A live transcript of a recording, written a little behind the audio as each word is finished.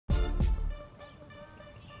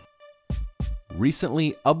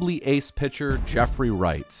Recently, Ubly ace pitcher Jeffrey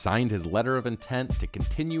Wright signed his letter of intent to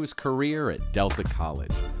continue his career at Delta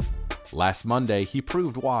College. Last Monday, he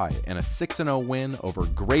proved why in a 6-0 win over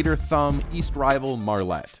Greater Thumb East rival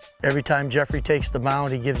Marlette. Every time Jeffrey takes the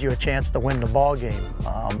mound, he gives you a chance to win the ball game.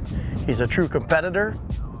 He's a true competitor.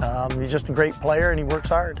 He's just a great player, and he works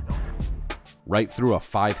hard. Wright threw a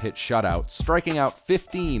 5-hit shutout, striking out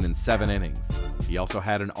 15 in 7 innings. He also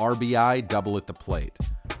had an RBI double at the plate.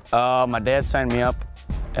 My dad signed me up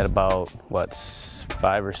at about,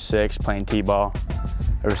 5 or 6, playing t-ball.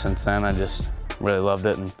 Ever since then, I just really loved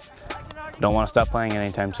it and don't want to stop playing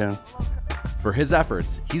anytime soon. For his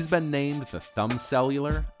efforts, he's been named the Thumb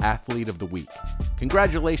Cellular Athlete of the Week.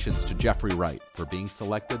 Congratulations to Jeffrey Wright for being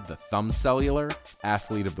selected the Thumb Cellular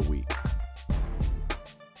Athlete of the Week.